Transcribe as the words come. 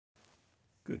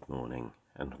Good morning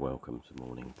and welcome to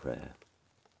morning prayer.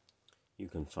 You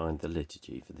can find the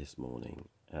liturgy for this morning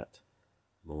at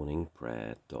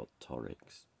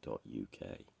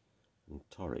morningprayer.torrix.uk, and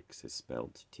Torrix is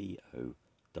spelled Torrix.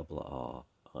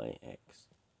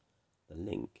 The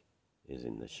link is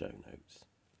in the show notes.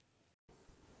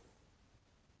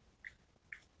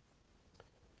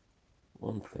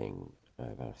 One thing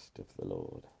I've asked of the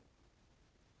Lord,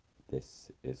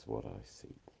 this is what I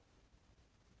seek,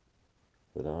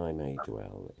 that I may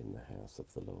dwell in the house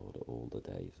of the Lord all the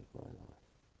days of my life,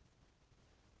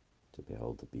 to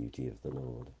behold the beauty of the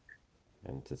Lord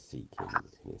and to seek him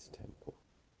in his temple.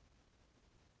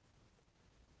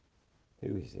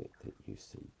 Who is it that you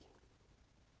seek?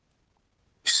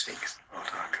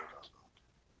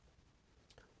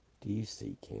 Do you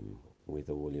seek him with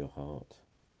all your heart?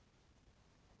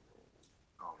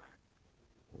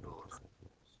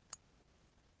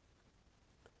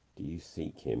 Do you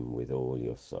seek him with all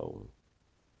your soul?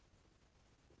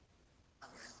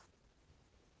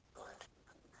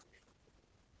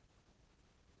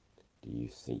 Do you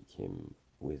seek him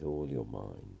with all your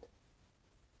mind?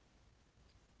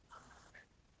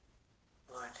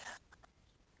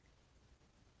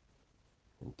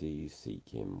 And do you seek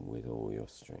him with all your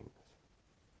strength?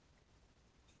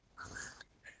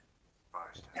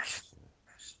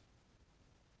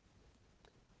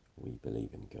 We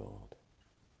believe in God,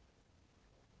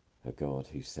 a God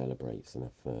who celebrates and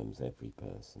affirms every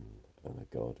person, and a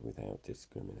God without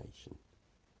discrimination.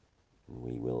 And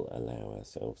we will allow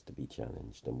ourselves to be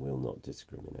challenged and will not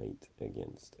discriminate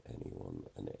against anyone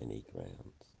on any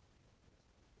grounds,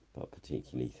 but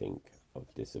particularly think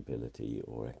of disability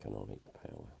or economic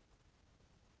power,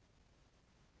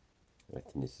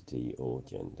 ethnicity or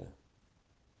gender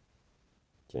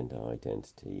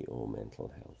identity or mental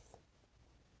health,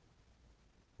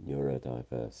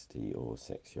 neurodiversity or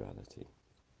sexuality.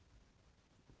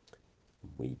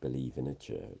 We believe in a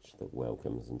church that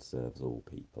welcomes and serves all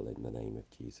people in the name of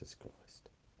Jesus Christ,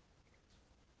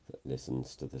 that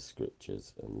listens to the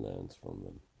scriptures and learns from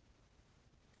them.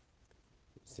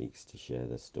 It seeks to share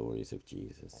the stories of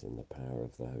Jesus in the power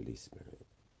of the Holy Spirit,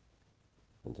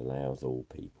 and allows all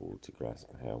people to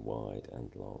grasp how wide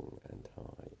and long and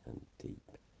high and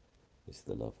deep is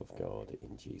the love of God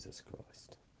in Jesus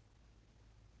Christ.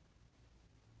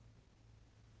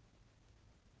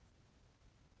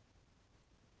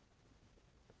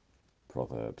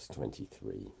 Proverbs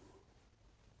 23.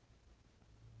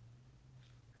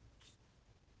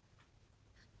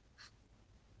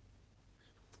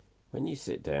 When you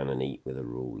sit down and eat with a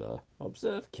ruler,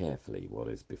 observe carefully what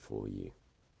is before you,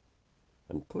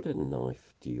 and put a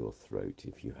knife to your throat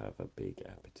if you have a big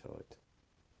appetite.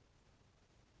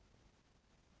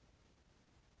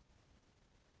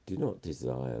 Do not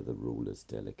desire the ruler's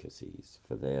delicacies,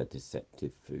 for they are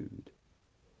deceptive food.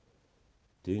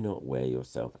 Do not wear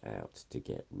yourself out to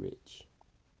get rich.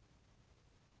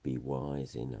 Be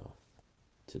wise enough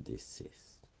to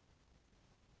desist.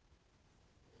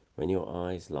 When your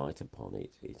eyes light upon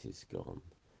it, it is gone,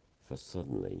 for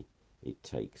suddenly it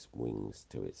takes wings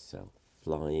to itself,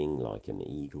 flying like an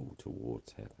eagle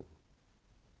towards heaven.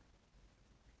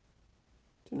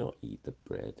 Do not eat the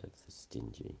bread of the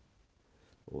stingy,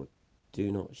 or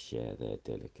do not share their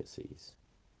delicacies,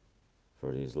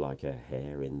 for it is like a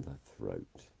hair in the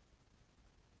throat.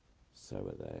 So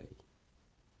are they.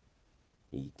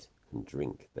 Eat and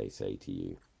drink, they say to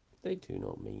you. They do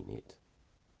not mean it.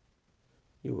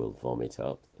 You will vomit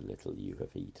up the little you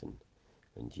have eaten,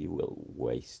 and you will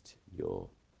waste your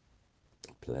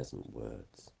pleasant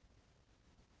words.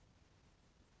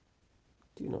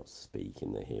 Do not speak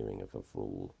in the hearing of a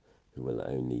fool, who will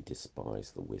only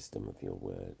despise the wisdom of your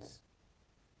words.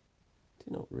 Do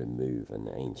not remove an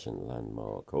ancient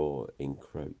landmark or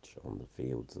encroach on the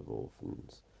fields of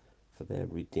orphans, for their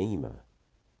Redeemer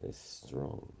is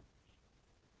strong.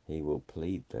 He will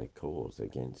plead their cause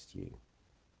against you.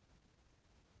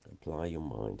 Apply your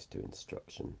mind to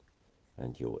instruction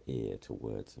and your ear to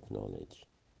words of knowledge.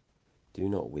 Do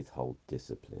not withhold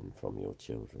discipline from your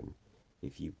children.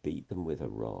 If you beat them with a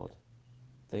rod,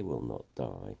 they will not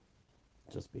die,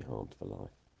 just be harmed for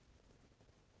life.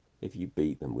 If you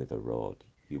beat them with a rod,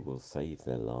 you will save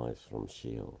their lives from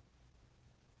Sheol.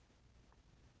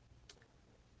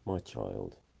 My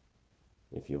child,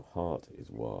 if your heart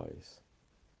is wise,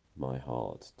 my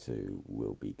heart too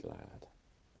will be glad.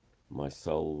 My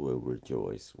soul will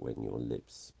rejoice when your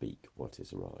lips speak what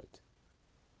is right.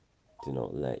 Do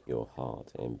not let your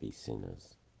heart envy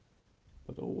sinners,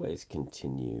 but always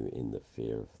continue in the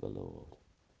fear of the Lord.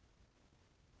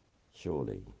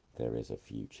 Surely there is a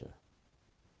future,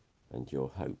 and your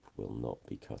hope will not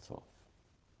be cut off.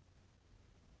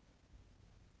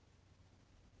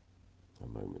 A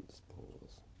moment's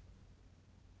pause.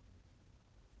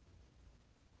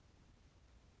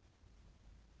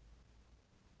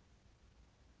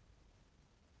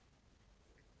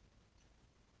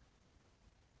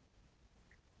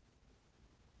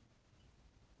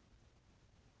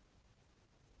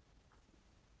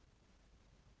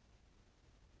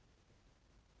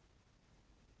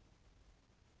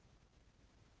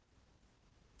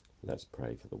 Let's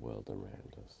pray for the world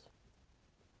around us.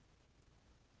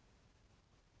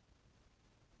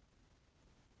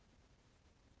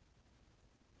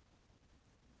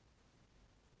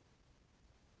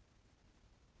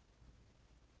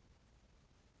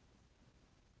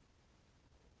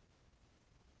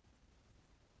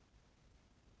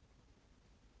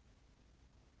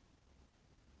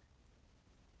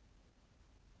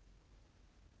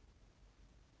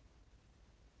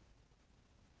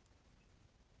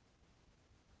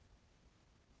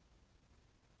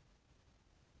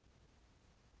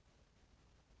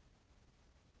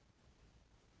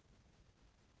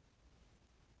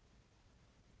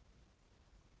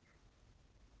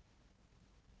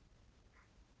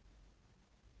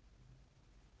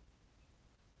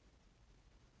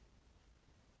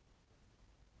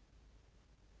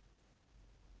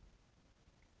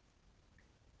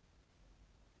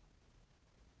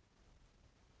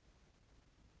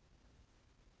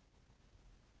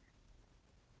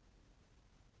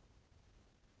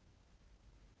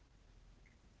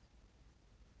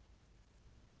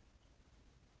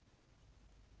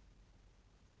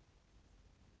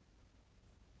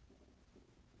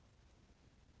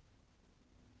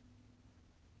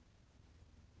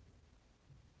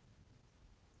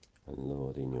 And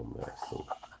Lord, in your mercy,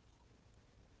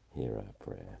 hear our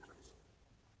prayer.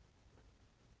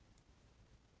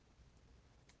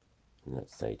 And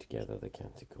let's say together the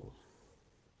canticle.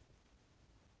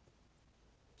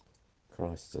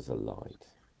 Christ as a light,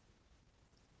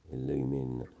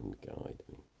 illumine and guide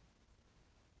me.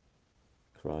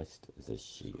 Christ as a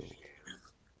shield,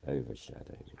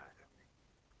 overshadow me.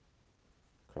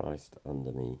 Christ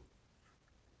under me,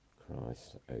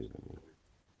 Christ over me.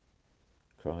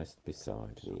 Christ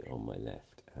beside me on my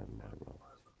left and my right.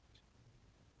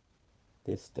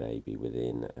 This day be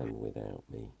within and without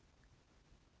me,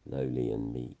 lowly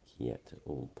and meek, yet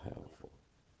all powerful.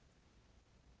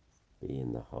 Be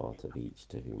in the heart of each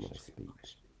to whom I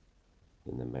speak,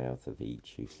 in the mouth of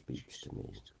each who speaks to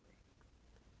me.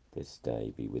 This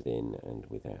day be within and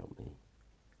without me,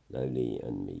 lowly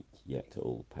and meek, yet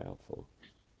all powerful.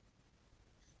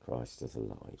 Christ as a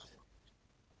light,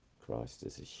 Christ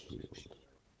as a shield,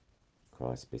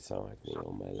 Christ beside me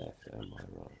on my left and my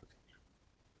right.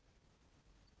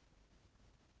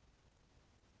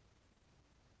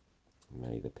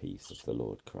 May the peace of the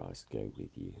Lord Christ go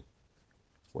with you,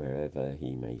 wherever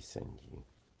he may send you.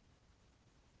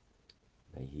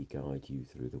 May he guide you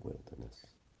through the wilderness,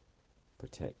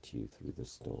 protect you through the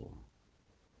storm.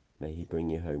 May he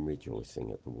bring you home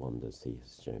rejoicing at the wonders he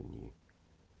has shown you.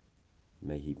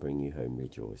 May he bring you home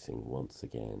rejoicing once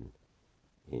again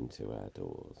into our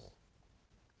doors.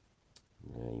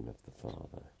 In the name of the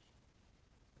Father,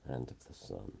 and of the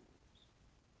Son,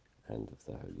 and of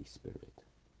the Holy Spirit.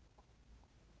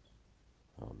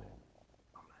 Amen.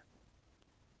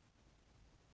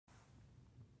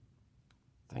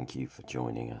 Thank you for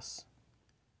joining us.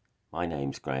 My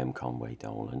name's Graham Conway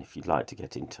Dole, and if you'd like to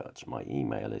get in touch, my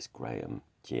email is graham,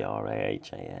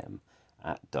 graham,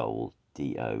 @dole,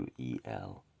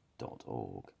 DOEL.org.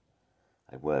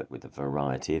 I work with a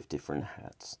variety of different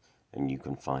hats, and you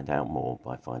can find out more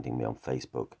by finding me on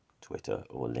Facebook, Twitter,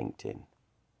 or LinkedIn.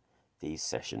 These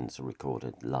sessions are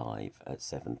recorded live at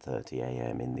 7:30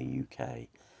 a.m. in the UK,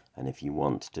 and if you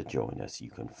want to join us, you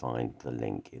can find the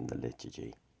link in the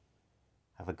liturgy.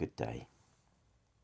 Have a good day.